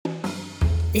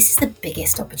This is the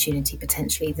biggest opportunity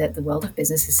potentially that the world of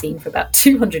business has seen for about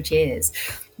 200 years.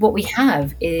 What we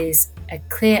have is a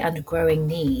clear and growing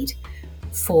need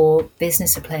for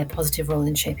business to play a positive role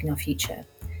in shaping our future.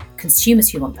 Consumers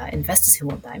who want that, investors who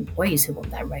want that, employees who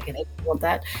want that, regulators who want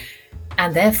that,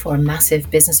 and therefore a massive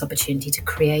business opportunity to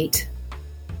create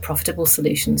profitable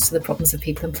solutions to the problems of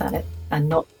people and planet and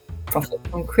not profit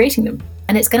from creating them.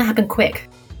 And it's going to happen quick.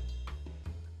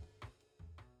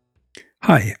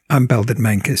 Hi, I'm Belden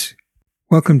Mankus.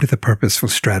 Welcome to the Purposeful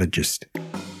Strategist,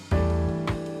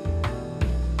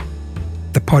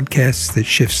 the podcast that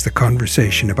shifts the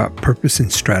conversation about purpose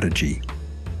and strategy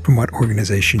from what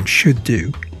organizations should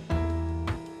do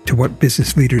to what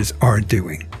business leaders are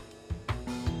doing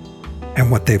and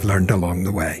what they've learned along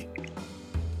the way.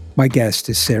 My guest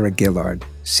is Sarah Gillard,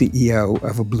 CEO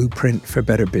of A Blueprint for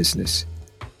Better Business.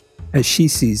 As she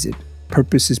sees it,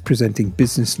 purpose is presenting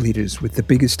business leaders with the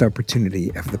biggest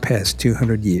opportunity of the past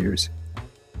 200 years,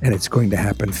 and it's going to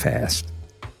happen fast.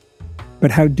 But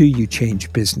how do you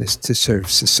change business to serve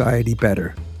society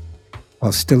better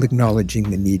while still acknowledging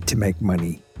the need to make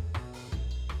money?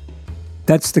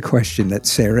 That's the question that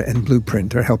Sarah and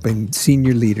Blueprint are helping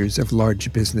senior leaders of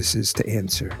large businesses to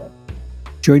answer.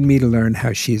 Join me to learn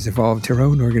how she has evolved her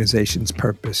own organization's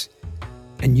purpose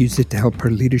and used it to help her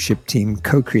leadership team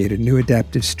co-create a new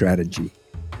adaptive strategy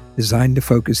designed to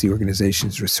focus the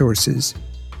organization's resources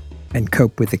and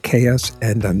cope with the chaos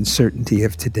and uncertainty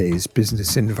of today's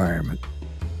business environment.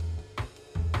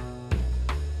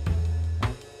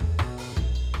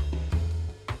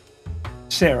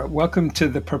 Sarah, welcome to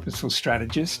the Purposeful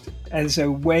Strategist. As a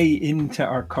way into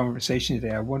our conversation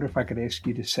today, I wonder if I could ask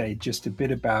you to say just a bit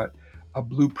about A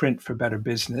Blueprint for Better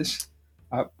Business,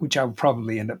 which I would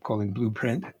probably end up calling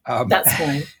Blueprint. That's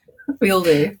fine. We all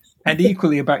do. And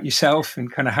equally about yourself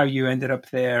and kind of how you ended up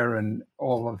there and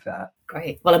all of that.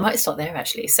 Great. Well, I might start there,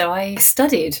 actually. So I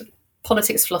studied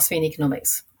politics, philosophy, and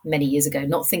economics many years ago,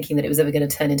 not thinking that it was ever going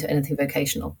to turn into anything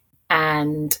vocational.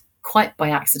 And quite by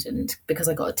accident, because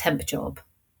I got a temp job,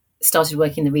 started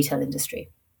working in the retail industry.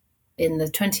 In the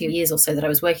 20 years or so that I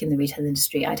was working in the retail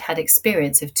industry, I'd had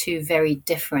experience of two very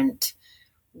different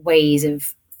ways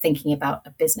of thinking about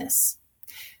a business.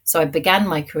 So I began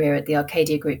my career at the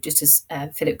Arcadia Group just as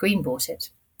Philip Green bought it.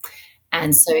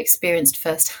 And so experienced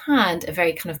firsthand a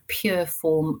very kind of pure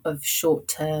form of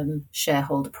short-term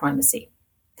shareholder primacy.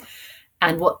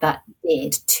 And what that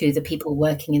did to the people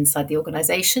working inside the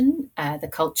organization, the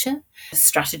culture,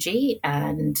 strategy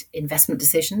and investment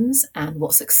decisions, and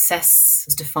what success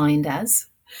was defined as,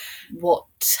 what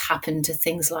happened to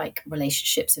things like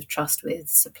relationships of trust with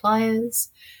suppliers,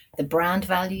 the brand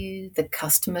value, the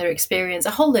customer experience,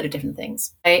 a whole load of different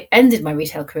things. I ended my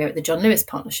retail career at the John Lewis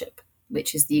Partnership,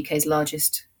 which is the UK's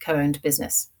largest co-owned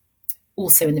business,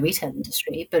 also in the retail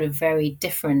industry, but a very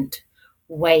different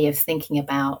way of thinking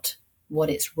about what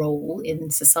its role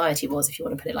in society was, if you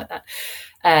want to put it like that.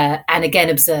 And again,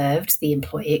 observed the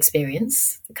employee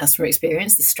experience, the customer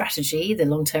experience, the strategy, the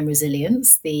long-term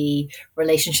resilience, the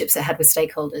relationships it had with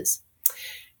stakeholders.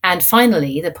 And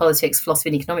finally, the politics,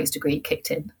 philosophy, and economics degree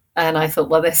kicked in. And I thought,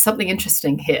 well, there's something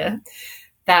interesting here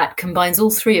that combines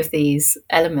all three of these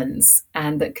elements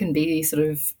and that can be sort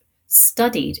of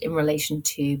studied in relation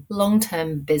to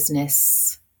long-term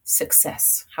business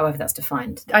success, however that's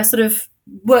defined. I sort of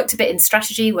worked a bit in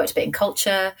strategy, worked a bit in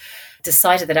culture,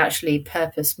 decided that actually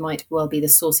purpose might well be the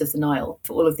source of the Nile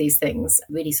for all of these things.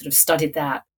 Really sort of studied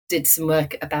that, did some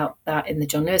work about that in the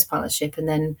John Lewis Partnership, and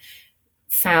then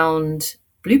found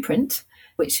Blueprint,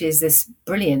 which is this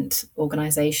brilliant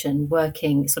organization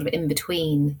working sort of in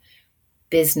between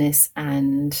business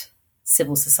and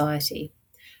civil society.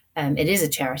 It is a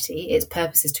charity. Its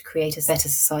purpose is to create a better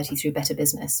society through better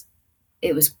business.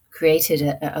 It was created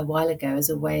a while ago as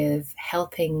a way of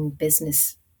helping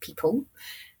business people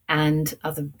and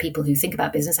other people who think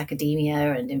about business,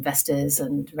 academia and investors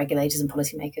and regulators and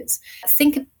policymakers,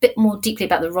 think a bit more deeply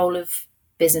about the role of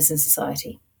business in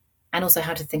society and also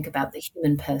how to think about the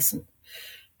human person.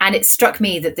 And it struck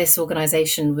me that this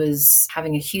organization was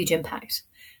having a huge impact.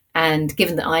 And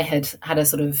given that I had had a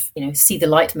sort of, see the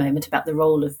light moment about the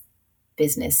role of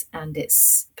business and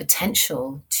its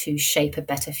potential to shape a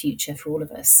better future for all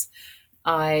of us,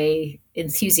 I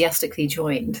enthusiastically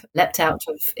joined, leapt out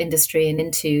of industry and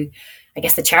into, I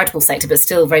guess, the charitable sector, but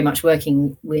still very much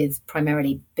working with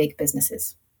primarily big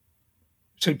businesses.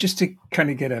 So just to kind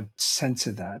of get a sense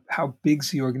of that, how big's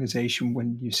the organization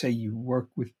when you say you work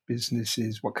with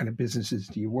businesses? What kind of businesses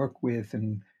do you work with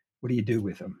and what do you do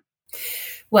with them?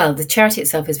 Well, the charity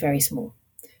itself is very small.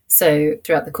 So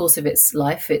throughout the course of its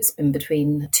life, it's been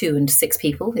between 2 and 6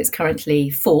 people. It's currently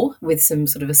 4 with some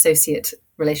sort of associate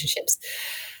relationships.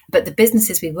 But the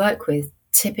businesses we work with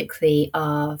typically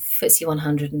are FTSE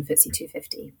 100 and FTSE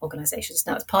 250 organizations.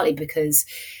 Now, it's partly because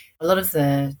a lot of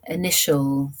the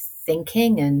initial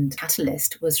thinking and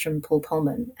catalyst was from Paul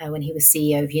Polman when he was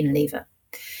CEO of Unilever.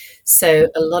 So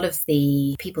a lot of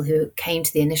the people who came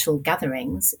to the initial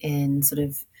gatherings in sort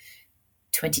of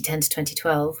 2010 to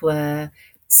 2012 were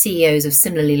CEOs of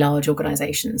similarly large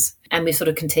organizations. And we've sort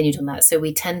of continued on that. So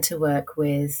we tend to work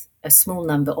with a small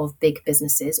number of big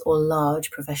businesses or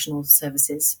large professional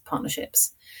services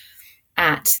partnerships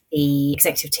at the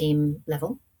executive team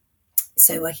level.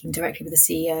 So working directly with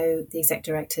the CEO, the exec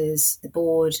directors, the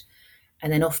board,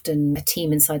 and then often a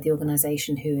team inside the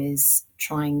organization who is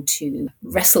trying to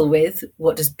wrestle with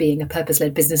what does being a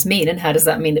purpose-led business mean and how does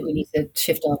that mean that we need to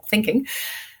shift our thinking.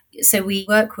 So we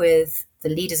work with the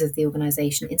leaders of the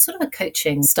organization in sort of a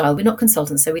coaching style. We're not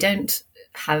consultants, so we don't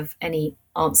have any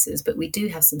answers, but we do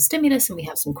have some stimulus and we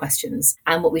have some questions.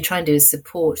 And what we try and do is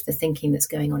support the thinking that's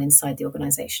going on inside the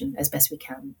organization as best we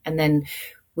can. And then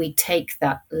we take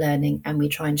that learning and we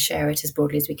try and share it as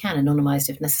broadly as we can, anonymized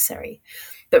if necessary,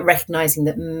 but recognizing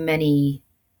that many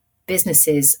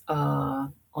businesses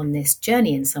are on this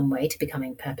journey in some way to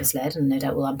becoming purpose-led, and no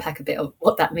doubt we'll unpack a bit of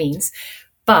what that means,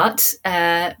 but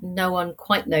no one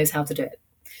quite knows how to do it.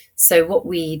 So what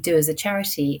we do as a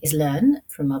charity is learn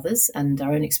from others and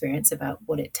our own experience about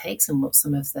what it takes and what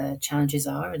some of the challenges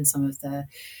are and some of the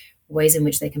ways in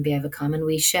which they can be overcome. And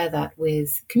we share that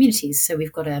with communities. So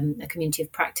we've got a community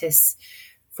of practice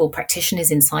for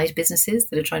practitioners inside businesses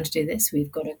that are trying to do this.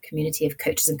 We've got a community of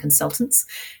coaches and consultants,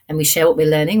 and we share what we're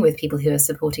learning with people who are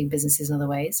supporting businesses in other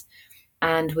ways.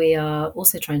 And we are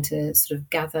also trying to sort of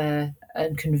gather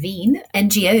and convene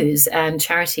NGOs and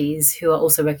charities who are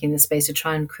also working in this space to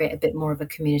try and create a bit more of a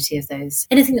community of those.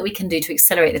 Anything that we can do to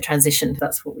accelerate the transition,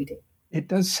 that's what we do. It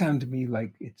does sound to me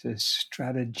like it's a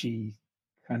strategy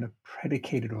kind of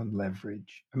predicated on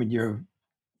leverage. I mean, you're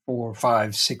 4,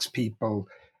 5, 6 people,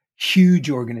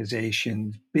 huge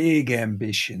organizations, big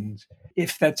ambitions.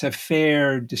 If that's a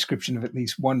fair description of at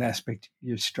least one aspect of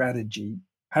your strategy,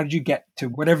 how did you get to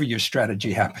whatever your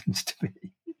strategy happens to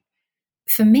be?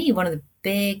 For me, one of the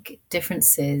big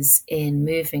differences in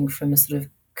moving from a sort of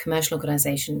commercial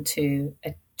organization to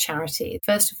a charity,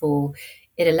 first of all,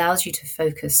 it allows you to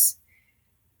focus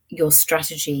your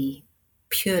strategy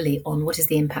purely on what is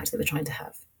the impact that we're trying to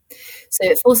have. So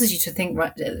it forces you to think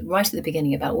right at the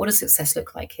beginning about what does success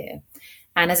look like here.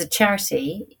 And as a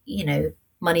charity,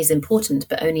 money is important,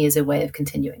 but only as a way of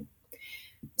continuing.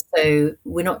 So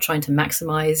we're not trying to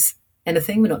maximize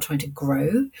anything. We're not trying to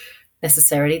grow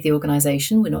necessarily the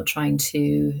organization. We're not trying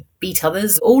to beat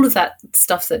others. All of that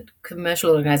stuff that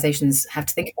commercial organizations have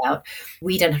to think about,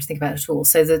 we don't have to think about at all.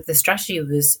 So the strategy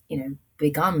was,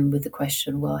 begun with the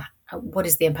question, well, what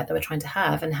is the impact that we're trying to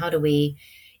have, and how do we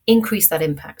increase that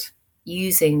impact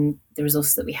using the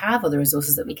resources that we have or the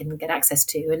resources that we can get access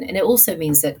to? And it also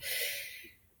means that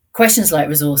questions like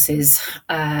resources,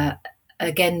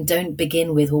 again, don't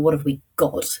begin with, well, what have we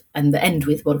got? And end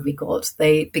with, what have we got?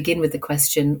 They begin with the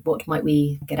question, what might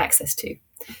we get access to?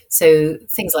 So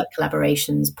things like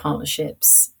collaborations,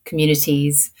 partnerships,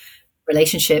 communities,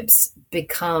 relationships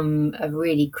become a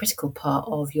really critical part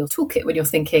of your toolkit when you're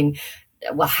thinking,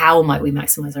 well, how might we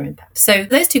maximize our impact? So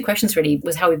those two questions really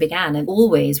was how we began. And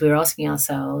always we were asking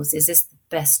ourselves, is this the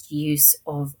best use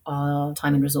of our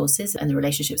time and resources and the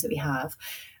relationships that we have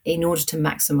in order to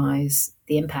maximize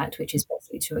the impact, which is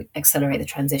basically to accelerate the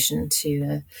transition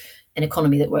to an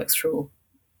economy that works for all.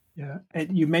 Yeah.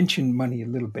 And you mentioned money a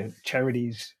little bit.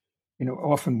 Charities,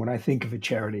 often when I think of a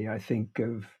charity, I think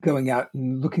of going out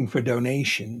and looking for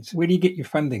donations. Where do you get your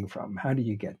funding from? How do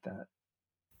you get that?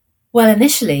 Well,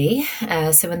 initially,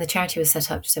 so when the charity was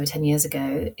set up just over 10 years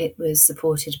ago, it was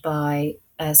supported by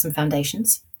some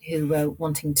foundations who were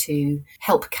wanting to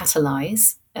help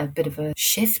catalyse a bit of a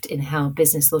shift in how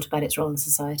business thought about its role in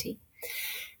society.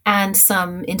 And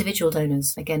some individual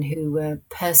donors, again, who were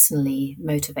personally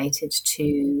motivated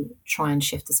to try and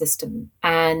shift the system.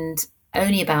 And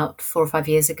only about 4 or 5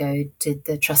 years ago did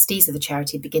the trustees of the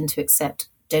charity begin to accept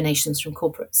donations from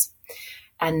corporates.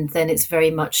 And then it's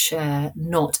very much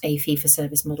not a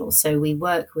fee-for-service model. So we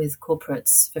work with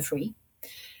corporates for free.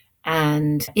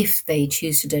 And if they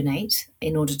choose to donate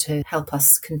in order to help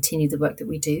us continue the work that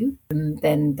we do,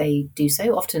 then they do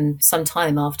so, often some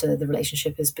time after the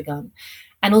relationship has begun.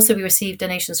 And also we receive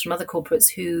donations from other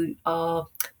corporates who are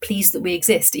pleased that we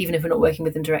exist, even if we're not working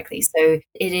with them directly. So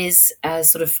it is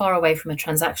sort of far away from a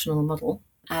transactional model.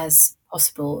 as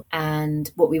possible.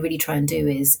 And what we really try and do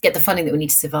is get the funding that we need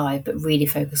to survive, but really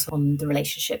focus on the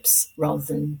relationships rather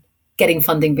than getting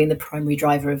funding being the primary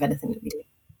driver of anything that we do.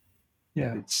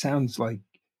 Yeah, it sounds like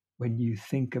when you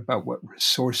think about what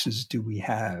resources do we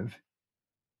have,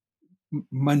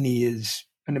 money is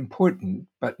an important,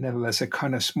 but nevertheless a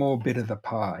kind of small bit of the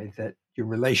pie, that your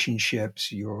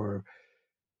relationships, your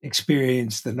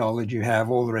experience, the knowledge you have,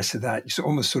 all the rest of that, it's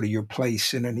almost sort of your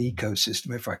place in an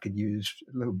ecosystem, if I could use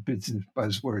a little business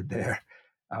buzzword there,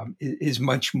 is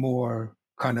much more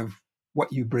kind of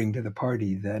what you bring to the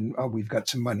party than, oh, we've got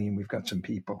some money and we've got some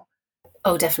people.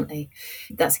 Oh, definitely.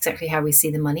 That's exactly how we see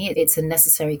the money. It's a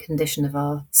necessary condition of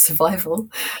our survival,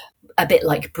 a bit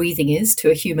like breathing is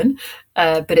to a human,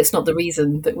 but it's not the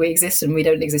reason that we exist, and we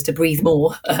don't exist to breathe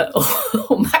more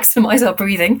or maximize our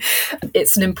breathing.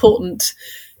 It's an important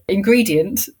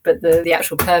ingredient, but the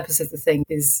actual purpose of the thing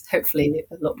is hopefully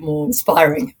a lot more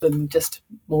inspiring than just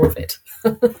more of it.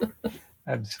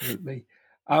 Absolutely.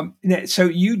 So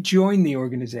you joined the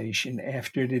organization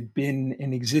after it had been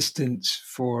in existence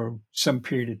for some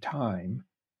period of time,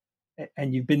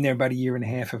 and you've been there about a year and a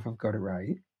half, if I've got it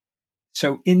right.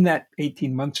 So in that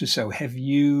 18 months or so, have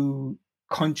you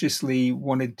consciously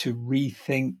wanted to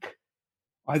rethink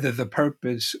either the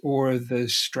purpose or the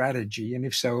strategy? And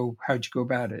if so, how'd you go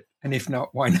about it? And if not,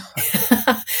 why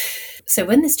not? So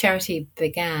when this charity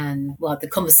began, well, the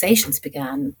conversations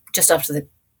began just after the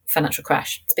financial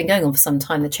crash. It's been going on for some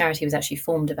time. The charity was actually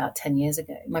formed about 10 years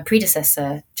ago. My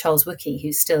predecessor, Charles Wookey,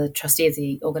 who's still a trustee of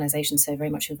the organisation, so very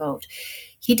much involved,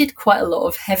 he did quite a lot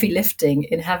of heavy lifting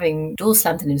in having doors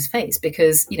slammed in his face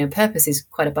because, purpose is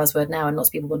quite a buzzword now and lots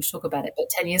of people want to talk about it. But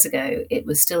 10 years ago, it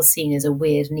was still seen as a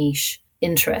weird niche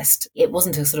interest. It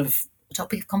wasn't a sort of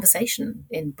topic of conversation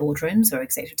in boardrooms or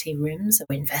executive team rooms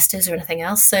or investors or anything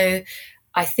else. So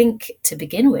I think to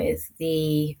begin with,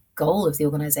 the goal of the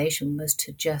organisation was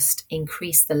to just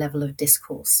increase the level of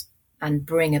discourse and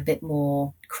bring a bit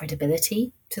more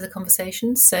credibility to the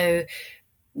conversation. So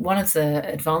one of the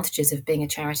advantages of being a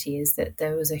charity is that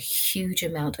there was a huge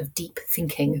amount of deep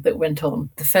thinking that went on.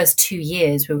 The first 2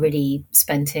 years were really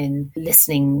spent in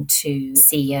listening to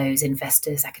CEOs,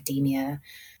 investors, academia,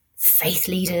 faith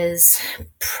leaders,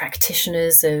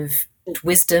 practitioners of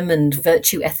wisdom and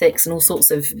virtue ethics and all sorts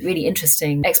of really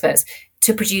interesting experts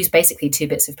to produce basically 2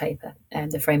 bits of paper,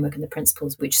 the framework and the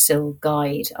principles, which still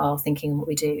guide our thinking and what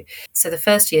we do. So the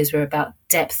first years were about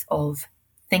depth of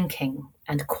thinking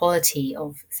and quality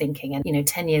of thinking. And,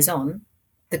 10 years on,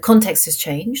 the context has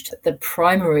changed. The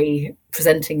primary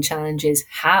presenting challenge is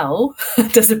how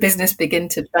does a business begin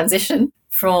to transition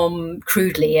from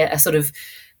crudely a sort of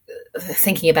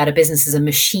thinking about a business as a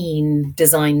machine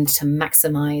designed to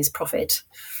maximize profit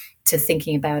to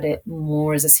thinking about it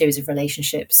more as a series of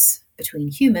relationships between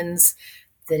humans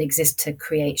that exist to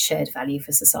create shared value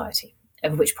for society,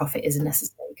 of which profit is a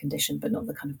necessary condition, but not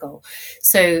the kind of goal.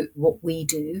 So what we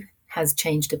do has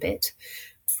changed a bit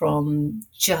from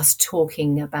just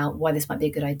talking about why this might be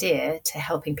a good idea to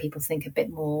helping people think a bit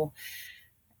more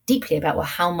deeply about, well,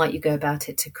 how might you go about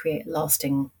it to create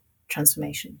lasting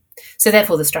transformation? So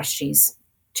therefore the strategies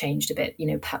changed a bit.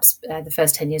 Perhaps the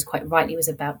first 10 years quite rightly was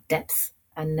about depth,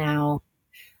 and now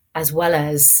as well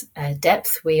as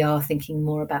depth, we are thinking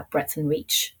more about breadth and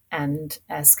reach and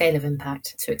scale of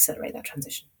impact to accelerate that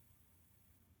transition.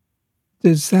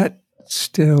 Does that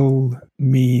still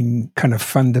mean kind of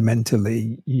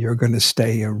fundamentally you're going to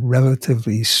stay a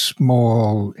relatively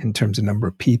small, in terms of number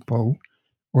of people,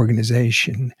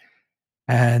 organization,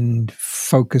 and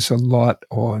focus a lot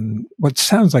on what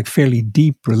sounds like fairly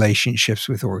deep relationships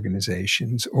with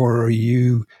organizations? Or are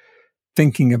you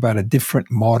thinking about a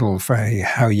different model for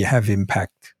how you have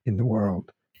impact in the world?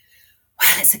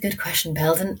 Well, it's a good question,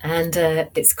 Belden, and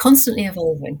it's constantly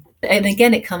evolving. And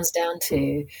again, it comes down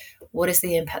to what is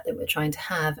the impact that we're trying to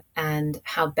have and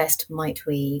how best might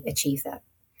we achieve that.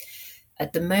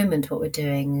 At the moment, what we're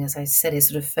doing, as I said, is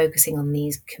sort of focusing on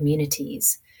these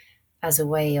communities as a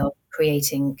way of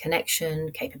creating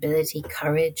connection, capability,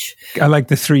 courage. I like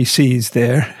the 3 C's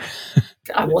there.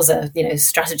 I was a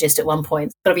strategist at one point.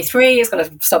 It's got to be 3, it's got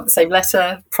to start with the same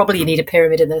letter. Probably you need a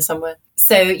pyramid in there somewhere.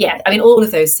 So yeah, all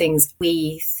of those things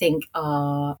we think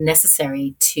are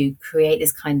necessary to create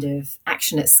this kind of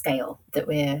action at scale that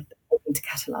we're hoping to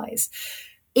catalyze.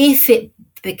 If it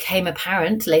became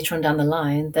apparent later on down the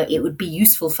line that it would be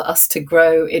useful for us to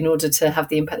grow in order to have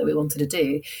the impact that we wanted to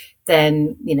do,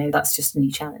 then, that's just a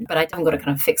new challenge. But I haven't got a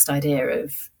kind of fixed idea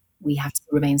of we have to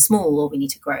remain small or we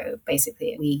need to grow.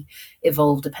 Basically, we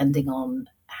evolve depending on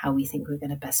how we think we're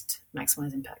going to best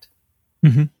maximize impact.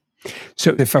 Mm-hmm.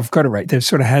 So if I've got it right, there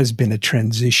sort of has been a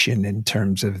transition in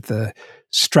terms of the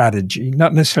strategy,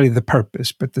 not necessarily the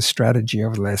purpose, but the strategy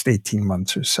over the last 18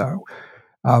 months or so.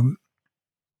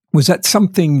 Was that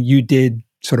something you did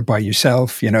sort of by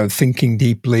yourself, thinking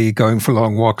deeply, going for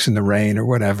long walks in the rain or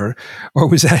whatever? Or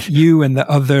was that you and the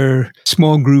other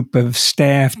small group of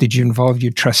staff? Did you involve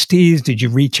your trustees? Did you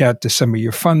reach out to some of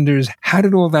your funders? How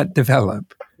did all that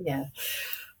develop? Yeah.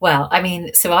 Well,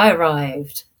 so I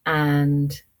arrived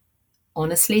and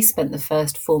honestly spent the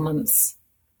first 4 months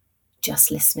just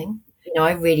listening.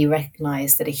 I really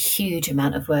recognized that a huge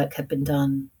amount of work had been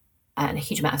done and a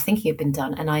huge amount of thinking had been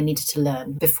done, and I needed to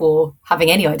learn before having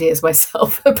any ideas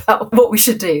myself about what we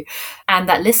should do. And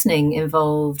that listening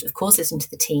involved, of course, listening to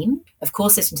the team, of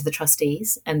course, listening to the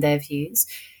trustees and their views,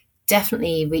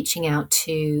 definitely reaching out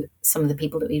to some of the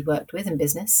people that we'd worked with in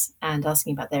business and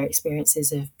asking about their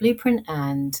experiences of Blueprint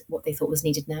and what they thought was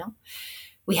needed now.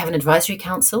 We have an advisory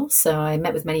council, so I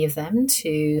met with many of them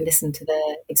to listen to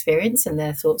their experience and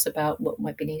their thoughts about what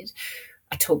might be needed.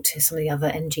 I talked to some of the other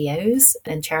NGOs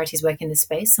and charities working in this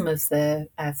space, some of the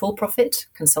for-profit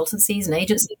consultancies and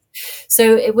agencies.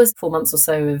 So it was 4 months or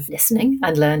so of listening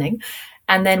and learning.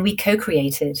 And then we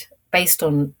co-created, based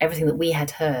on everything that we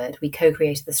had heard, we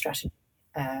co-created the strategy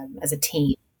as a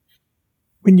team.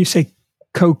 When you say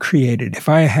co-created, if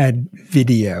I had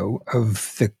video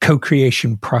of the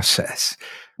co-creation process,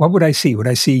 what would I see? Would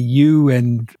I see you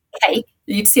and... Cake.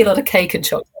 You'd see a lot of cake and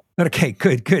chocolate. Not a cake.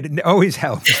 Good. It always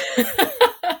helps.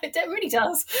 It really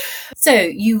does. So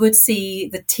you would see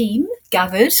the team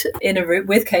gathered in a room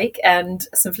with cake and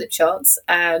some flip charts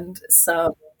and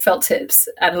some felt tips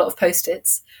and a lot of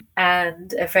Post-its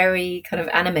and a very kind of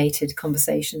animated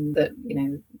conversation that,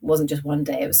 wasn't just one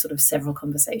day. It was sort of several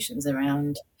conversations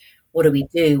around what do we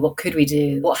do? What could we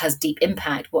do? What has deep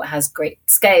impact? What has great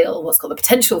scale? What's got the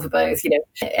potential for both?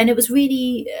 And it was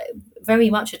really very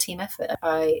much a team effort.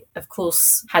 I, of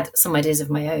course, had some ideas of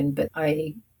my own, but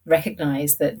I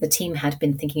recognized that the team had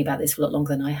been thinking about this for a lot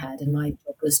longer than I had. And my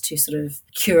job was to sort of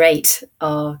curate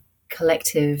our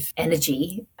collective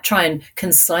energy, try and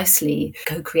concisely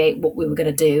co-create what we were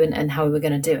going to do and how we were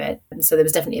going to do it. And so there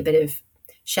was definitely a bit of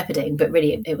shepherding, but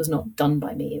really it was not done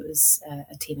by me. It was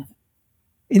a team effort.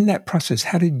 In that process,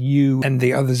 how did you and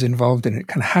the others involved in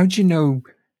it, how did you know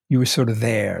you were sort of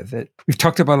there? That we've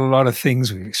talked about a lot of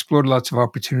things, we've explored lots of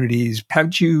opportunities. How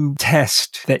did you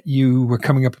test that you were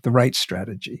coming up with the right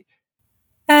strategy?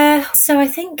 So I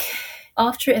think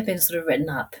after it had been sort of written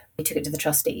up, we took it to the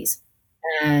trustees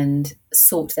and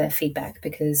sought their feedback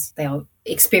because they are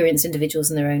experienced individuals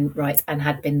in their own right and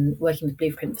had been working with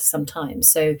Blueprint for some time.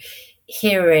 So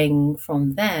hearing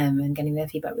from them and getting their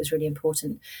feedback was really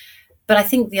important. But I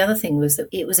think the other thing was that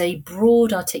it was a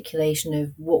broad articulation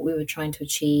of what we were trying to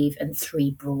achieve and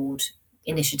 3 broad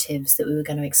initiatives that we were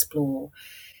going to explore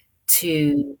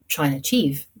to try and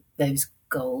achieve those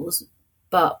goals.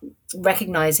 But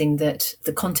recognizing that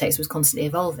the context was constantly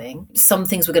evolving, some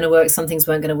things were going to work, some things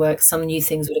weren't going to work, some new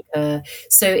things would occur.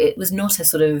 So it was not a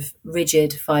sort of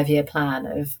rigid 5-year plan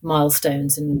of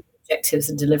milestones and objectives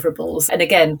and deliverables. And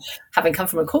again, having come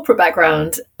from a corporate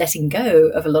background, letting go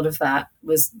of a lot of that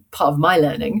was part of my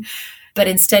learning, but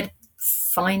instead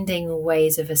finding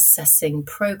ways of assessing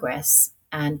progress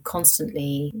and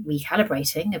constantly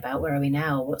recalibrating about where are we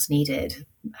now, what's needed,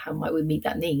 how might we meet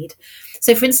that need.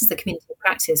 So for instance, the community of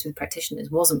practice with practitioners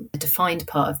wasn't a defined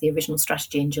part of the original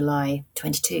strategy in July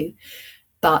 22,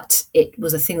 but it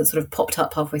was a thing that sort of popped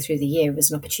up halfway through the year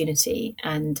as an opportunity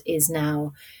and is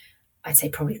now, I'd say,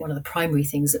 probably one of the primary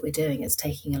things that we're doing. It's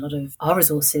taking a lot of our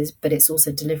resources, but it's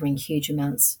also delivering huge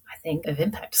amounts, I think, of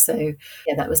impact. So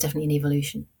yeah, that was definitely an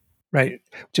evolution. Right.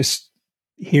 Just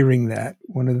hearing that,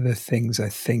 one of the things I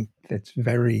think that's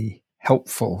very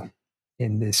helpful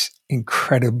in this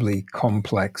incredibly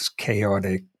complex,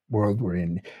 chaotic world we're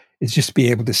in is just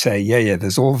be able to say, yeah,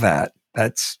 there's all that.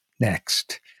 That's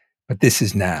next. But this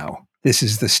is now. This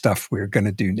is the stuff we're going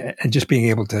to do. And just being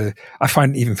able to, I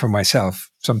find even for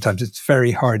myself, sometimes it's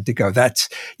very hard to go, that's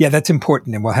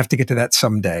important. And we'll have to get to that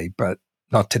someday, but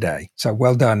not today. So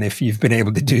well done if you've been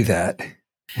able to do that.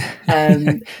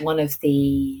 One of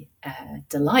the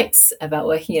delights about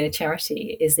working in a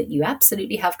charity is that you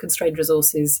absolutely have constrained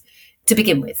resources to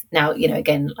begin with. Now,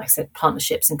 again, like I said,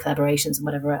 partnerships and collaborations and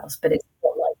whatever else, but it's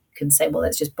not like you can say, well,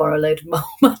 let's just borrow a load of more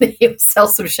money or sell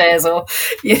some shares or,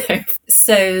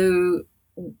 So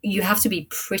you have to be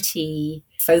pretty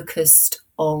focused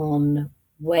on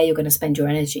where you're going to spend your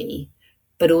energy,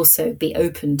 but also be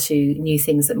open to new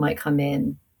things that might come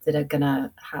in that are going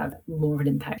to have more of an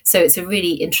impact. So it's a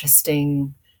really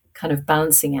interesting kind of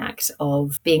balancing act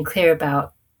of being clear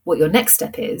about what your next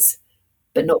step is,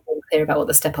 but not being clear about what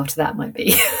the step after that might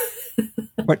be.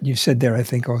 What you said there, I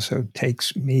think, also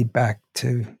takes me back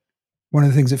to one of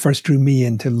the things that first drew me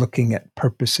into looking at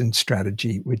purpose and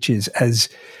strategy, which is as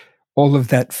all of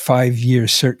that 5-year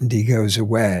certainty goes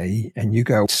away and you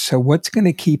go, so what's going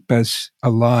to keep us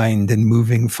aligned and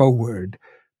moving forward?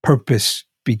 Purpose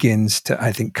begins to,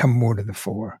 I think, come more to the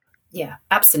fore. Yeah,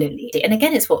 absolutely. And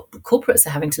again, it's what corporates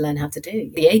are having to learn how to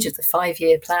do. The age of the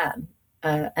 5-year plan,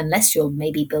 unless you're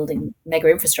maybe building mega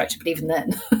infrastructure, but even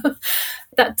then,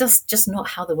 that's just not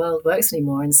how the world works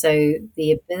anymore. And so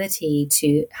the ability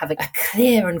to have a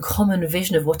clear and common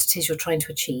vision of what it is you're trying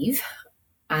to achieve,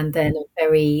 and then a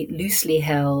very loosely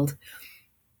held,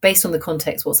 based on the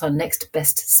context, what's our next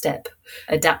best step,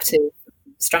 adaptive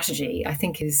strategy, I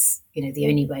think is, the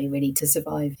only way really to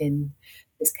survive in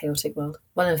this chaotic world.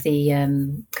 One of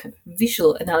the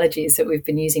visual analogies that we've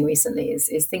been using recently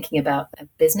is thinking about a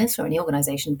business or any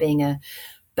organization being a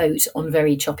boat on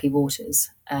very choppy waters.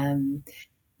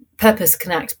 Purpose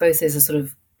can act both as a sort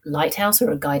of lighthouse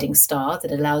or a guiding star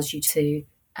that allows you to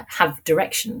have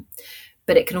direction,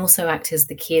 but it can also act as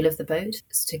the keel of the boat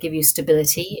to give you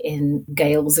stability in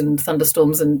gales and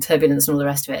thunderstorms and turbulence and all the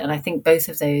rest of it. And I think both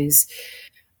of those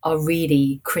are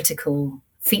really critical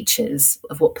features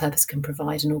of what purpose can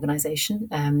provide an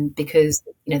organization, because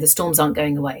the storms aren't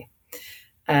going away.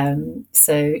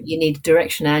 So you need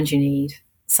direction and you need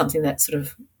something that sort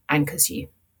of anchors you,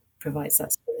 provides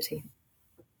that stability.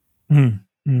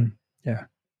 Yeah.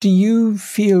 Do you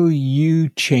feel you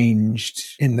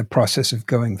changed in the process of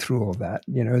going through all that?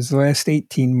 Has the last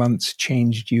 18 months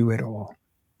changed you at all?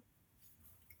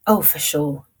 Oh, for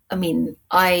sure. I mean,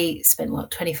 I spent,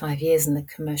 25 years in the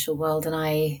commercial world, and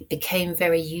I became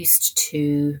very used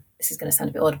to, this is going to sound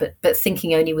a bit odd, but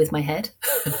thinking only with my head.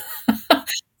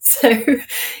 So,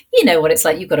 you know what it's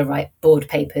like. You've got to write board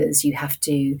papers. You have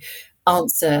to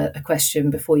answer a question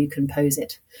before you can pose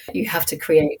it. You have to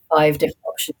create 5 different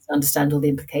options to understand all the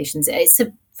implications. It's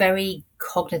a very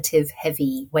cognitive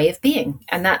heavy way of being.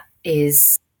 And that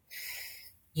is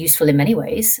useful in many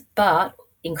ways, but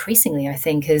increasingly, I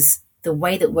think, as the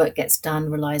way that work gets done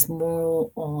relies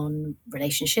more on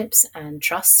relationships and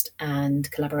trust and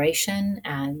collaboration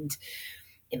and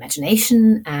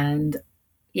imagination and,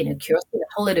 curiosity,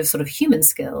 a whole load of sort of human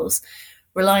skills,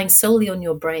 relying solely on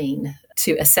your brain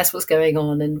to assess what's going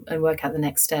on and work out the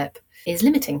next step is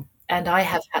limiting. And I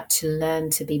have had to learn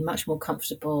to be much more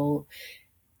comfortable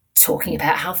talking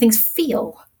about how things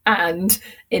feel and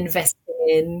investing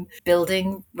in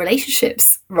building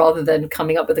relationships rather than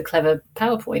coming up with a clever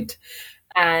PowerPoint.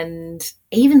 And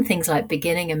even things like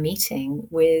beginning a meeting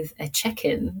with a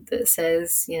check-in that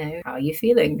says, how are you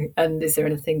feeling? And is there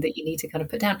anything that you need to kind of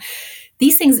put down?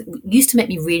 These things used to make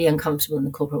me really uncomfortable in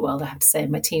the corporate world, I have to say.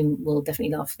 My team will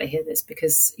definitely laugh if they hear this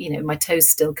because, my toes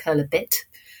still curl a bit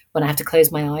when I have to close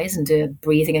my eyes and do a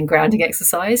breathing and grounding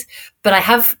exercise. But I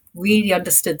have really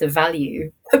understood the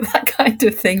value that kind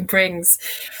of thing brings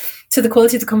to the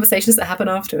quality of the conversations that happen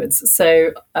afterwards.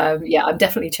 So, I'm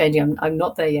definitely changing. I'm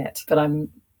not there yet, but I'm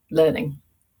learning.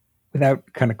 Without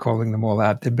kind of calling them all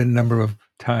out, there have been a number of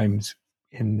times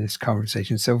in this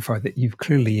conversation so far that you've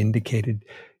clearly indicated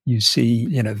you see,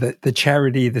 the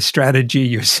charity, the strategy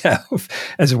yourself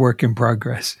as a work in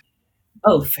progress.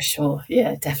 Oh, for sure.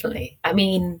 Yeah, definitely. I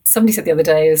mean, somebody said the other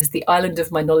day, as the island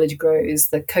of my knowledge grows,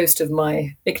 the coast of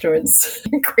my ignorance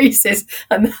increases.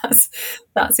 And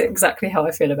that's exactly how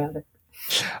I feel about it.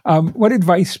 What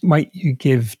advice might you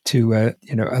give to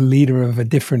a leader of a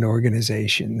different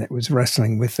organization that was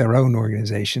wrestling with their own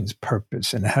organization's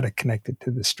purpose and how to connect it to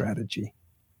the strategy?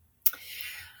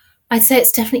 I'd say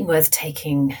it's definitely worth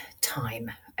taking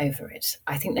time over it.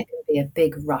 I think there can be a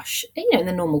big rush, in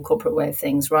the normal corporate way of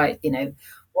things, right?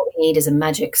 What we need is a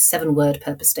magic 7-word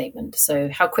purpose statement. So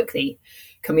how quickly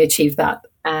can we achieve that?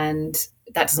 And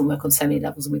that doesn't work on so many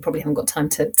levels, and we probably haven't got time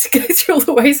to go through all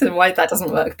the ways and why that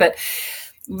doesn't work. But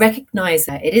recognize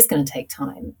that it is going to take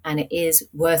time, and it is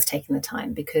worth taking the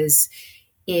time, because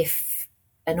if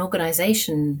an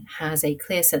organization has a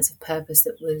clear sense of purpose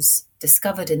that was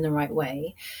discovered in the right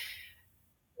way,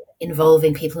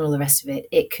 involving people and all the rest of it,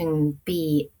 it can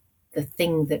be the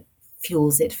thing that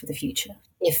fuels it for the future.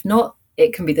 If not,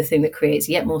 it can be the thing that creates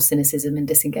yet more cynicism and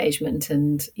disengagement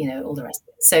and, all the rest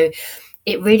of it. So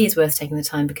it really is worth taking the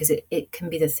time, because it can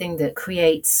be the thing that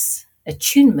creates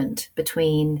attunement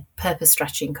between purpose,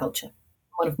 strategy, and culture.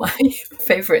 One of my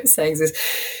favorite sayings is,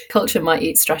 culture might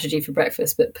eat strategy for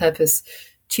breakfast, but purpose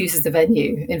chooses the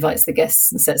venue, invites the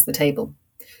guests, and sets the table.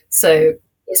 So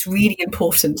it's really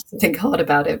important to think hard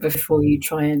about it before you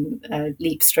try and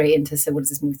leap straight into, so what does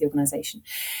this mean for the organization?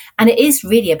 And it is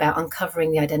really about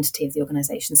uncovering the identity of the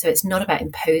organization. So it's not about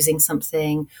imposing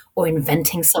something or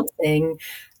inventing something.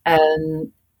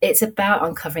 It's about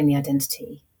uncovering the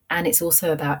identity, and it's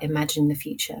also about imagining the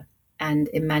future and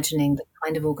imagining the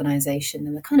kind of organization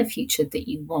and the kind of future that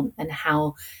you want and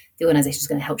how the organization is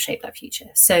going to help shape that future.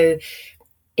 So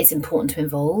it's important to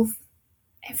involve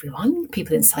everyone,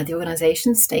 people inside the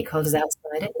organization, stakeholders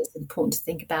outside it. It's important to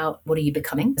think about what are you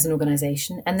becoming as an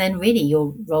organization, and then really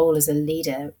your role as a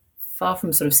leader, far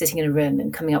from sort of sitting in a room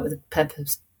and coming up with a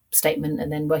purpose statement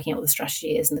and then working out what the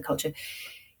strategy is and the culture,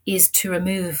 is to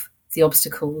remove the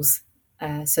obstacles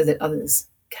so that others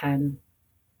can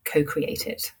co-create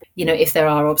it. If there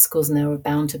are obstacles, and there are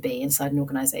bound to be inside an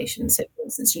organization. So for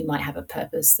instance, you might have a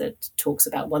purpose that talks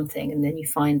about one thing, and then you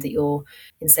find that your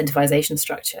incentivization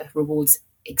structure rewards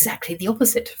exactly the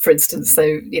opposite, for instance.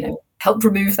 So, help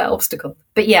remove that obstacle.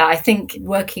 But yeah, I think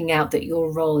working out that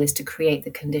your role is to create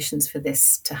the conditions for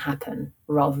this to happen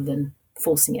rather than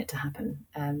forcing it to happen,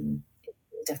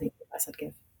 is definitely the advice I'd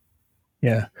give.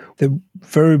 Yeah. The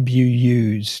verb you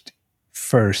used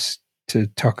first to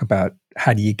talk about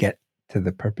how do you get to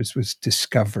the purpose was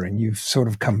discover, and you've sort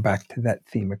of come back to that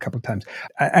theme a couple of times.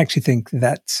 I actually think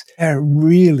that's a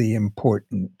really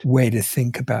important way to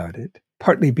think about it,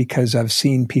 partly because I've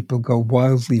seen people go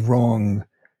wildly wrong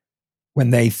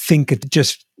when they think it's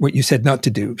just what you said not to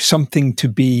do, something to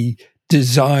be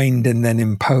designed and then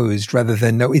imposed, rather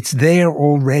than, no, it's there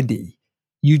already.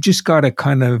 You just got to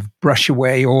kind of brush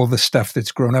away all the stuff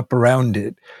that's grown up around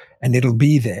it, and it'll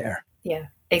be there. Yeah,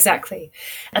 exactly.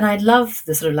 And I love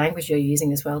the sort of language you're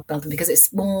using as well, Belden, because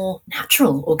it's more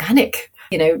natural, organic,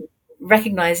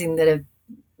 recognizing that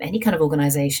any kind of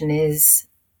organization is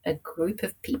a group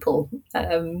of people,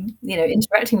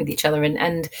 interacting with each other.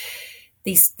 And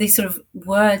these sort of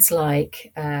words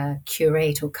like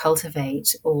curate or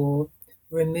cultivate or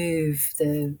remove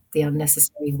the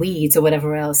unnecessary weeds or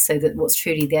whatever else, so that what's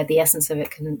truly there, the essence of it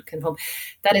can form.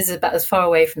 That is about as far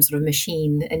away from sort of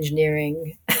machine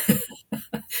engineering,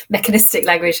 mechanistic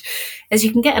language as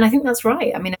you can get. And I think that's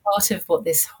right. I mean, part of what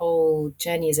this whole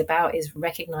journey is about is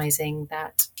recognizing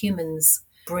that humans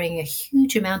bring a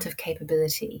huge amount of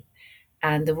capability,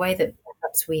 and the way that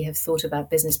perhaps we have thought about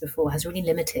business before has really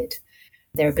limited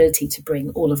their ability to bring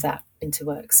all of that into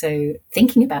work. So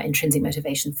thinking about intrinsic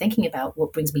motivation, thinking about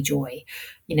what brings me joy,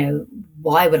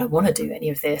 why would I want to do any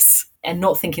of this, and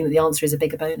not thinking that the answer is a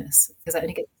bigger bonus, because that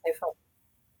only gets so far.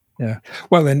 Yeah.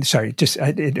 Well, and sorry,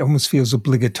 it almost feels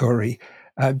obligatory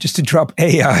just to drop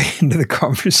AI into the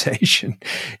conversation.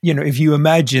 If you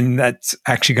imagine that's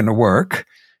actually going to work,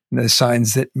 the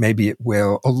signs that maybe it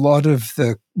will, a lot of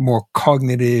the more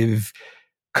cognitive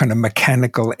kind of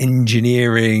mechanical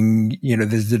engineering,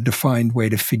 there's a defined way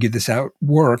to figure this out,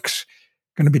 works,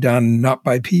 going to be done not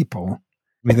by people. I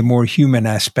mean, the more human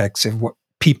aspects of what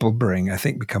people bring, I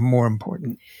think, become more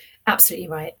important. Absolutely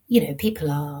right. People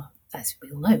are, as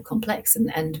we all know, complex,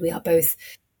 and we are both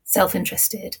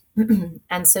self-interested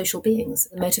and social beings,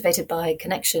 motivated by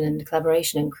connection and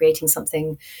collaboration and creating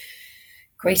something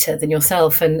greater than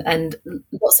yourself and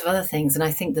lots of other things. And I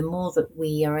think the more that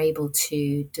we are able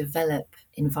to develop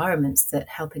environments that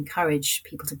help encourage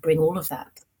people to bring all of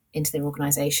that into their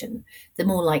organization, the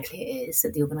more likely it is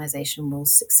that the organization will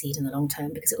succeed in the long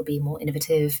term, because it will be more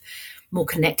innovative, more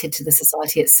connected to the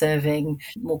society it's serving,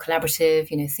 more collaborative,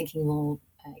 thinking more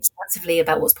expansively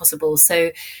about what's possible.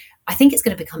 So I think it's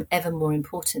going to become ever more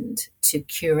important to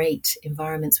curate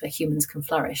environments where humans can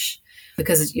flourish,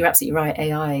 because you're absolutely right,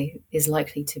 AI is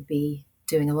likely to be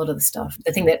doing a lot of the stuff.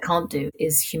 The thing that it can't do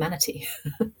is humanity.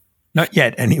 Not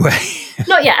yet, anyway.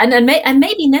 Not yet, and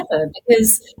maybe never,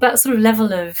 because that sort of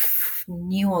level of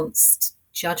nuanced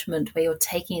judgment where you're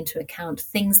taking into account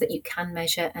things that you can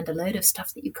measure and a load of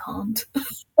stuff that you can't.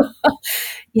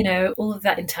 All of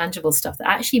that intangible stuff that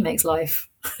actually makes life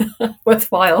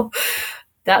worthwhile.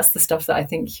 That's the stuff that I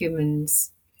think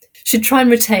humans should try and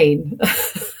retain.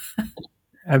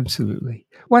 Absolutely.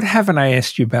 What haven't I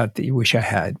asked you about that you wish I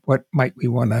had? What might we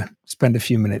want to spend a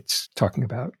few minutes talking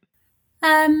about?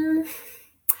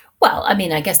 Well, I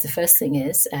mean, I guess the first thing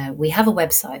is we have a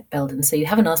website, Belden. So you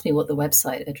haven't asked me what the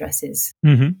website address is.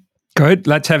 Mm-hmm. Good.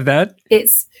 Let's have that.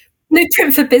 It's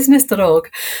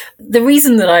blueprintforbusiness.org. The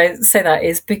reason that I say that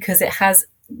is because it has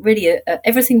really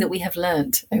everything that we have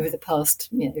learned over the past,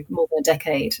 more than a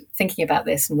decade, thinking about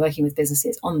this and working with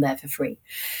businesses on there for free.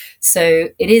 So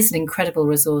it is an incredible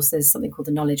resource. There's something called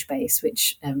the knowledge base,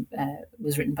 which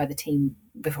was written by the team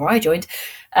before I joined,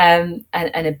 and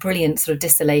a brilliant sort of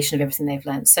distillation of everything they've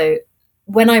learned. So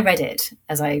when I read it,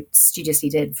 as I studiously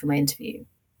did for my interview,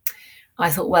 I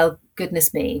thought, well,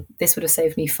 goodness me, this would have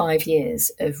saved me 5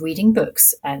 years of reading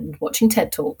books and watching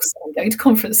TED Talks and going to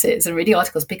conferences and reading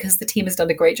articles, because the team has done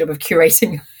a great job of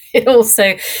curating it all.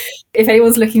 So If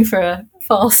anyone's looking for a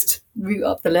fast route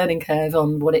up the learning curve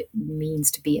on what it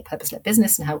means to be a purpose-led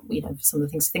business and how, some of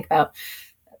the things to think about,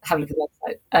 have a look at the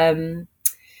website.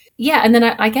 And then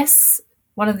I guess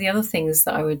one of the other things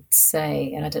that I would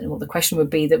say, and I don't know what the question would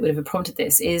be that would have prompted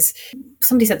this, is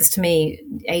somebody said this to me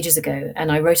ages ago,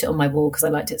 and I wrote it on my wall because I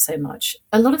liked it so much.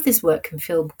 A lot of this work can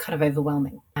feel kind of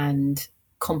overwhelming and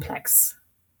complex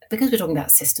because we're talking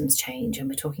about systems change, and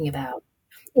we're talking about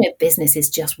business is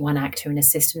just one actor in a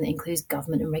system that includes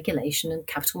government and regulation and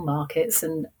capital markets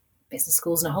and business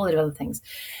schools and a whole lot of other things.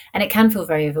 And it can feel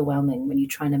very overwhelming when you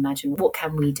try and imagine what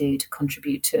can we do to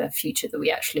contribute to a future that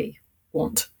we actually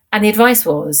want. And the advice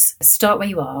was start where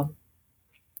you are,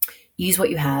 use what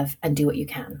you have, and do what you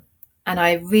can. And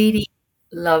I really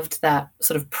loved that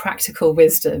sort of practical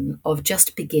wisdom of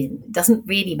just begin. It doesn't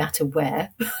really matter where,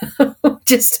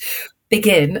 just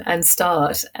begin and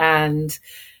start. And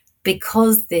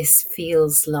because this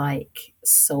feels like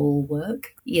soul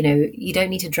work, you don't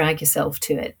need to drag yourself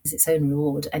to it. It's its own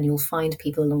reward, and you'll find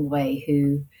people along the way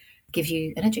who give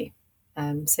you energy.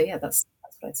 That's what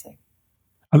I'd say.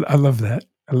 I love that.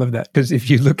 I love that. Because if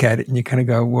you look at it and you kind of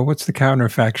go, well, what's the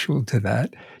counterfactual to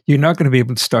that? You're not going to be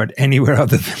able to start anywhere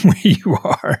other than where you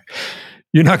are.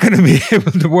 You're not going to be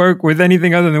able to work with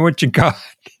anything other than what you got.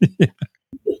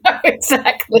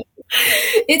 Exactly.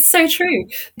 It's so true.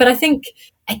 But I think,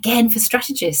 again, for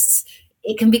strategists,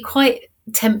 it can be quite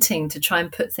tempting to try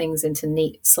and put things into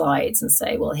neat slides and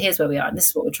say, well, here's where we are and this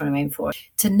is what we're trying to aim for,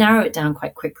 to narrow it down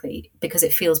quite quickly because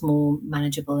it feels more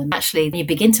manageable. And actually, you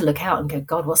begin to look out and go,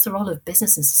 God, what's the role of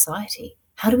business in society?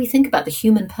 How do we think about the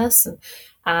human person?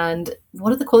 And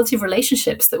what are the quality of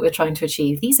relationships that we're trying to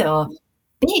achieve? These are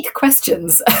big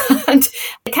questions. And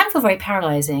it can feel very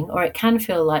paralyzing, or it can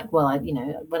feel like, well,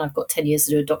 when I've got 10 years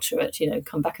to do a doctorate,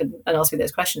 come back and ask me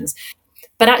those questions.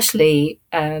 But actually,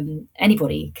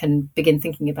 anybody can begin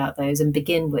thinking about those and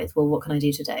begin with, well, what can I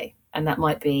do today? And that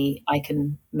might be, I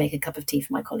can make a cup of tea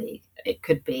for my colleague. It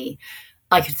could be,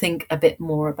 I could think a bit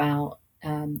more about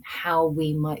how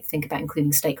we might think about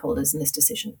including stakeholders in this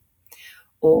decision,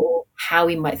 or how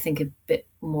we might think a bit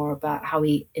more about how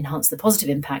we enhance the positive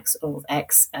impacts of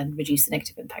X and reduce the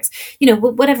negative impacts.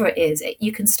 Whatever it is,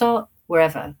 you can start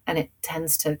wherever, and it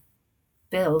tends to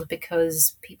build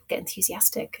because people get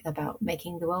enthusiastic about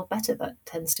making the world better. That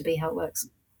tends to be how it works.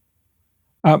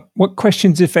 What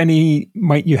questions, if any,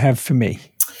 might you have for me?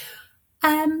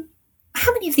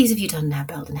 How many of these have you done now,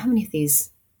 Belden? How many of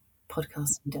these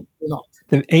podcasts have you done? A lot.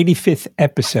 The 85th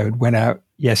episode went out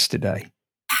yesterday.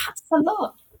 That's a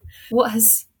lot. What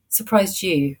has surprised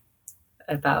you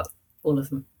about all of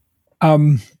them?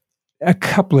 A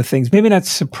couple of things. Maybe not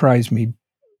surprised me,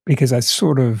 because I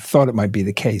sort of thought it might be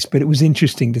the case, but it was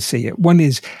interesting to see it. One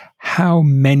is how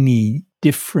many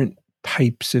different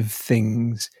types of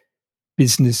things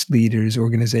business leaders,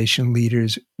 organization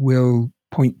leaders will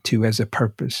point to as a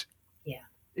purpose. Yeah.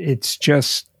 It's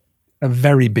just a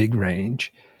very big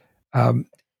range. And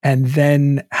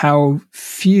then how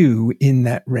few in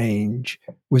that range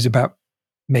was about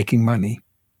making money.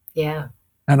 Yeah.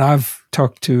 And I've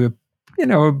talked to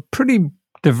a pretty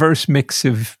diverse mix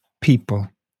of people.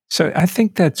 So I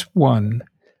think that's one.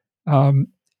 And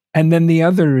then the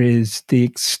other is the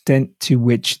extent to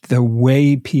which the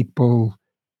way people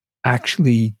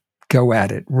actually go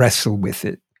at it, wrestle with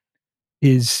it,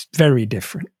 is very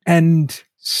different and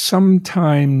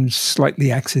sometimes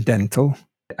slightly accidental.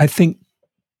 I think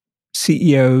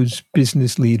CEOs,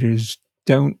 business leaders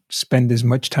don't spend as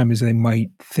much time as they might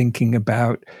thinking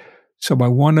about, so I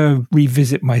want to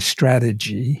revisit my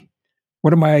strategy.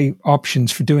 What are my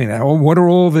options for doing that? Or what are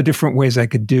all the different ways I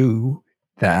could do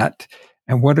that?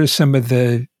 And what are some of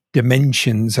the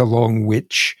dimensions along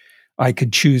which I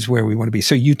could choose where we want to be?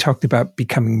 So you talked about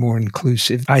becoming more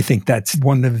inclusive. I think that's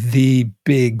one of the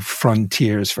big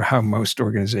frontiers for how most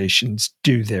organizations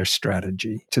do their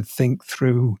strategy, to think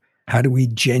through how do we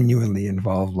genuinely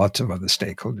involve lots of other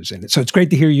stakeholders in it. So it's great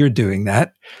to hear you're doing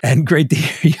that, and great to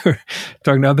hear you're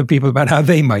talking to other people about how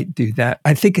they might do that.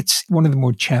 I think it's one of the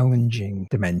more challenging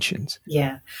dimensions.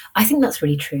 Yeah, I think that's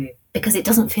really true because it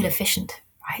doesn't feel efficient,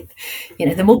 right?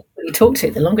 The more people you talk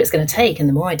to, the longer it's going to take and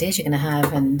the more ideas you're going to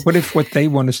have. And what if what they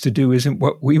want us to do isn't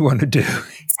what we want to do?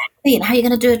 Exactly. And how are you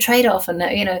going to do a trade-off? And,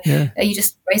 are you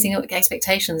just raising up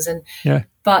expectations? And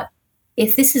But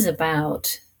if this is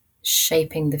about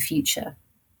shaping the future,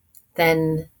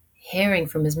 then hearing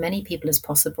from as many people as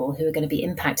possible who are going to be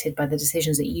impacted by the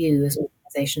decisions that you as an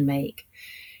organization make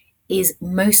is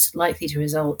most likely to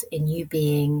result in you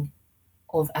being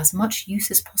of as much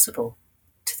use as possible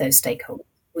to those stakeholders,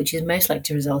 which is most likely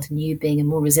to result in you being a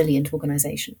more resilient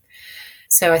organization.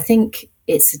 So I think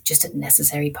it's just a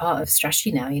necessary part of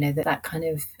strategy now, that kind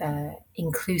of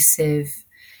inclusive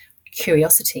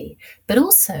curiosity, but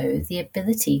also the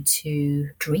ability to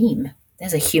dream.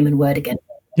 There's a human word again.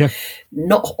 Yeah.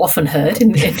 Not often heard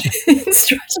in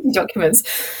strategy documents,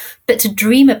 but to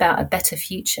dream about a better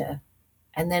future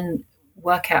and then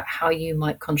work out how you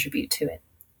might contribute to it.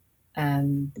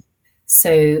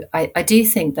 So I do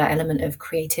think that element of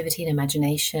creativity and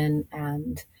imagination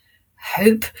and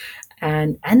hope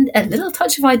and a little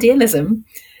touch of idealism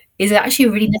is actually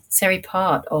a really necessary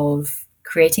part of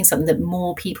creating something that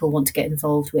more people want to get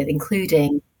involved with,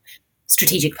 including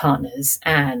strategic partners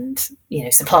and,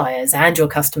 suppliers and your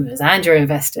customers and your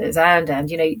investors and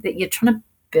that you're trying to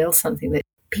build something that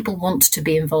people want to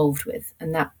be involved with.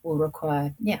 And that will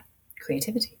require,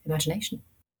 creativity, imagination.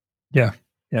 Yeah.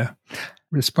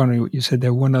 Responding to what you said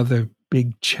there, one other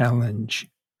big challenge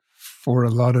for a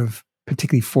lot of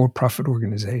particularly for-profit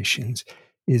organizations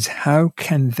is how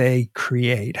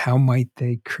might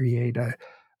they create a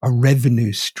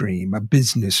revenue stream, a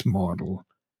business model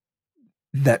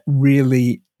that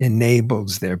really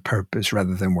enables their purpose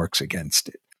rather than works against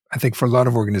it. I think for a lot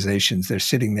of organizations, they're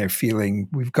sitting there feeling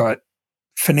we've got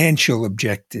financial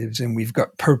objectives and we've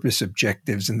got purpose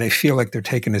objectives, and they feel like they're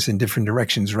taking us in different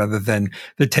directions rather than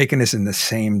they're taking us in the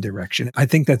same direction. I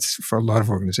think that's, for a lot of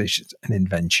organizations, an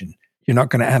invention. You're not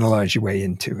going to analyze your way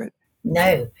into it.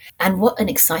 No. And what an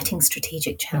exciting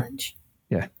strategic challenge.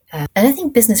 Yeah. And I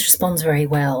think business responds very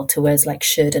well to words like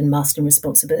should and must and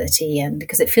responsibility, and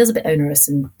because it feels a bit onerous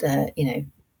and,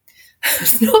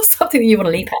 it's not something that you want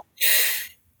to leap at.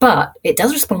 But it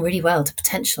does respond really well to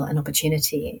potential and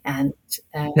opportunity. And,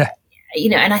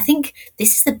 and I think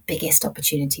this is the biggest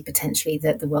opportunity potentially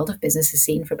that the world of business has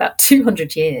seen for about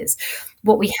 200 years.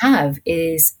 What we have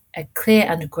is a clear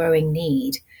and growing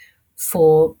need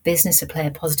for business to play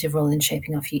a positive role in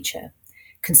shaping our future.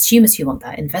 Consumers who want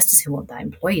that, investors who want that,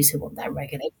 employees who want that,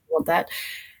 regulators who want that,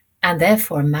 and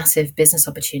therefore a massive business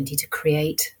opportunity to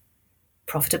create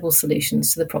profitable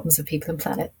solutions to the problems of people and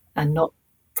planet and not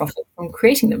profit from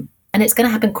creating them. And it's going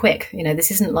to happen quick.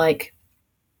 This isn't like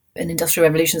an industrial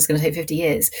revolution that's going to take 50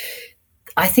 years.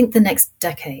 I think the next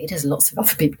decade, as lots of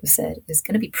other people have said, is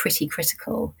going to be pretty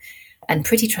critical and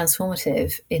pretty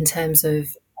transformative in terms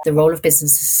of the role of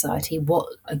business in society, what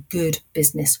a good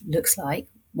business looks like,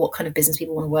 what kind of business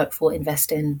people want to work for,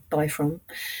 invest in, buy from.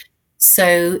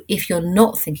 So if you're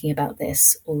not thinking about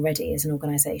this already as an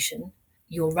organization,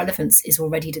 your relevance is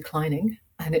already declining,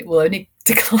 and it will only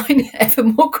decline ever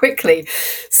more quickly.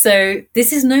 So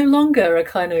this is no longer a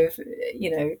kind of,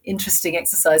 interesting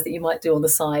exercise that you might do on the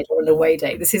side or an away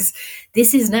day. This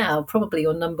is now probably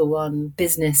your number one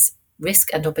business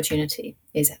risk and opportunity,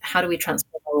 is how do we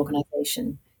transform our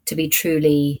organization to be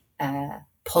truly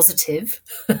positive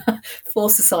for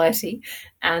society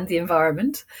and the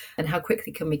environment, and how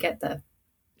quickly can we get there?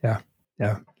 Yeah.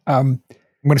 I'm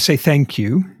going to say thank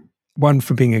you. One,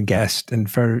 for being a guest and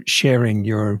for sharing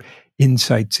your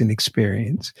insights and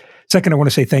experience. Second, I want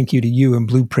to say thank you to you and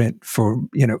Blueprint for,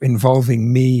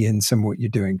 involving me in some of what you're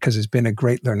doing, because it's been a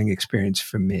great learning experience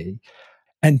for me.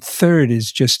 And third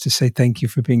is just to say thank you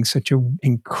for being such an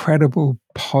incredible,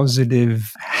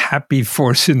 positive, happy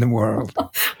force in the world.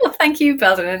 Well, thank you,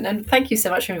 Belden, and thank you so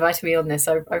much for inviting me on this.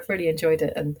 I've really enjoyed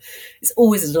it, and it's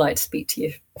always a delight to speak to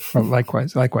you. Well,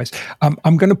 likewise.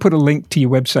 I'm going to put a link to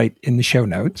your website in the show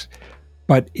notes,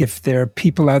 but if there are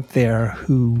people out there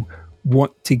who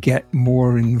want to get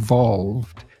more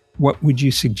involved, what would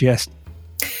you suggest?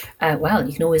 Well,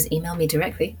 you can always email me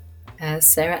directly.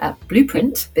 Sarah at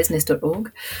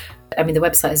blueprintbusiness.org. The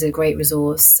website is a great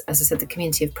resource. As I said, the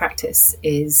community of practice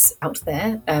is out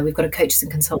there. We've got a coaches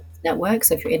and consultants network.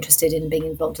 So if you're interested in being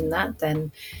involved in that,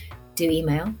 then do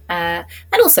email. And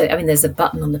also, there's a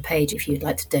button on the page if you'd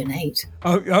like to donate.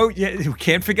 Oh yeah, you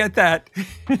can't forget that.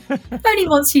 Only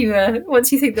once you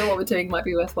think that what we're doing might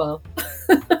be worthwhile.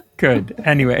 Good.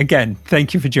 Anyway, again,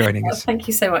 thank you for joining us. Thank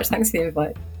you so much. Thanks for the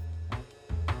invite.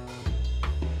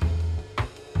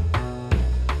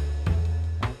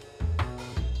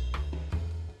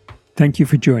 Thank you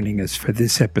for joining us for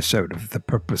this episode of The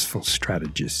Purposeful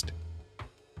Strategist.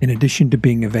 In addition to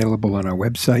being available on our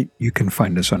website, you can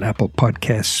find us on Apple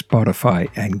Podcasts, Spotify,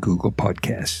 and Google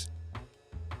Podcasts.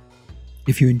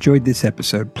 If you enjoyed this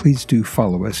episode, please do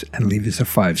follow us and leave us a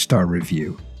 5-star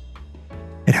review.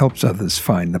 It helps others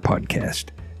find the podcast.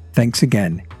 Thanks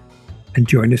again, and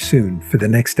join us soon for the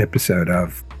next episode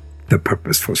of The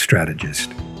Purposeful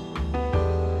Strategist.